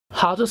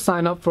How to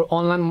sign up for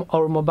online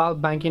or mobile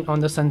banking on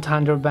the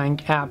Santander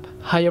Bank app.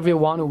 Hi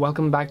everyone,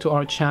 welcome back to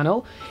our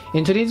channel.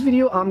 In today's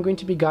video, I'm going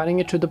to be guiding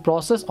you through the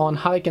process on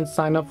how you can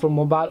sign up for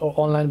mobile or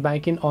online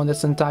banking on the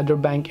Santander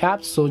Bank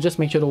app. So just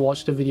make sure to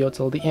watch the video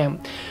till the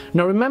end.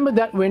 Now remember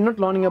that we're not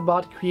learning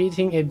about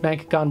creating a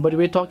bank account, but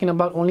we're talking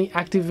about only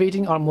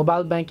activating our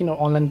mobile banking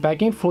or online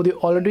banking for the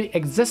already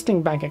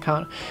existing bank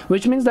account,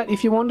 which means that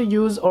if you want to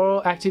use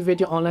or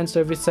activate your online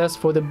services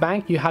for the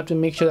bank, you have to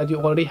make sure that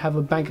you already have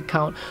a bank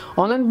account.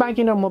 Online banking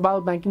or mobile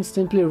banking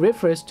simply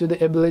refers to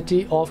the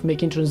ability of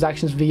making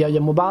transactions via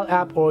your mobile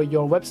app or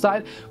your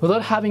website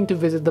without having to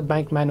visit the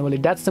bank manually.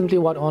 That's simply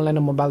what online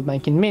or mobile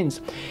banking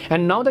means.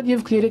 And now that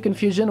you've cleared your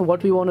confusion,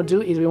 what we want to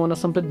do is we want to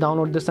simply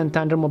download the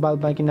Santander mobile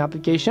banking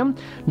application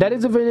that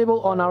is available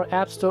on our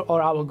App Store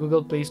or our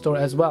Google Play Store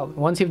as well.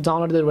 Once you've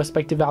downloaded the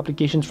respective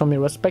applications from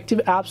your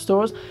respective app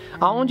stores,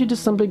 I want you to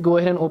simply go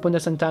ahead and open the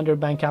Santander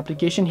Bank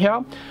application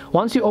here.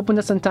 Once you open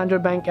the Santander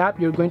Bank app,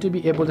 you're going to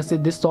be able to see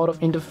this sort of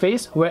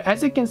interface where,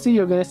 as you can see,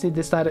 you're going to see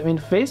this side of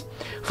interface.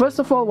 First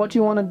of all, what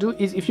you want to do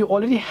is, if you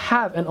already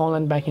have an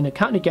online banking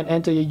account, you can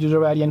enter your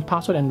user ID and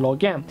password and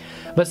log in.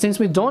 But since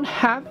we don't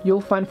have,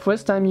 you'll find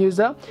first time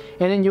user,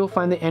 and then you'll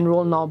find the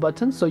enroll now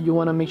button. So you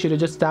want to make sure to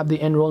just tap the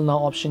enroll now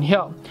option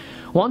here.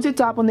 Once you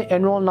tap on the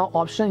enroll now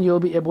option,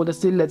 you'll be able to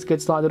see let's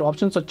get started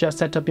options. So just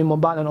set up your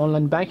mobile and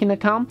online banking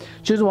account.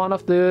 Choose one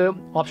of the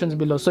options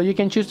below. So you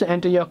can choose to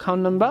enter your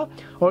account number,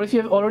 or if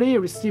you have already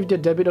received your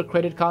debit or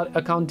credit card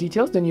account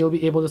details, then you'll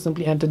be able to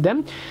simply enter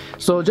them.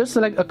 So just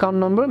select account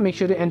number, make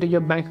sure to enter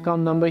your bank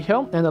account number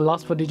here and the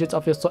last 4 digits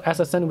of your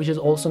SSN, which is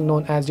also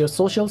known as your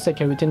social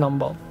security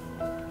number.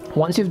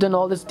 Once you've done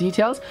all these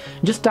details,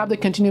 just tap the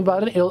continue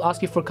button. It'll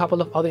ask you for a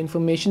couple of other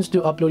informations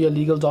to upload your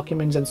legal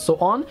documents and so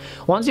on.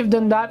 Once you've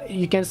done that,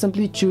 you can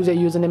simply choose a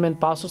username and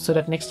password so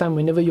that next time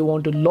whenever you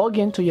want to log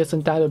into your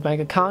Santander Bank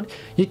account,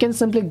 you can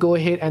simply go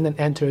ahead and then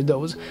enter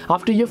those.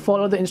 After you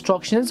follow the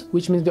instructions,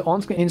 which means the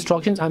on-screen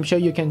instructions, I'm sure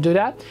you can do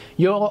that,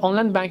 your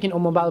online banking or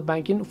mobile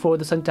banking for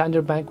the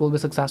Santander Bank will be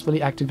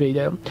successfully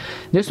activated.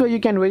 This way you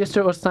can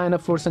register or sign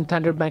up for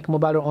Santander Bank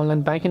mobile or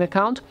online banking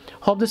account.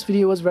 Hope this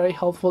video was very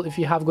helpful. If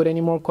you have got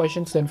any more questions,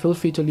 then feel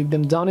free to leave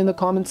them down in the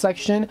comment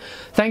section.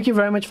 Thank you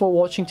very much for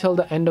watching till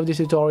the end of this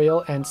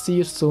tutorial, and see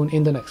you soon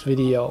in the next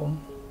video.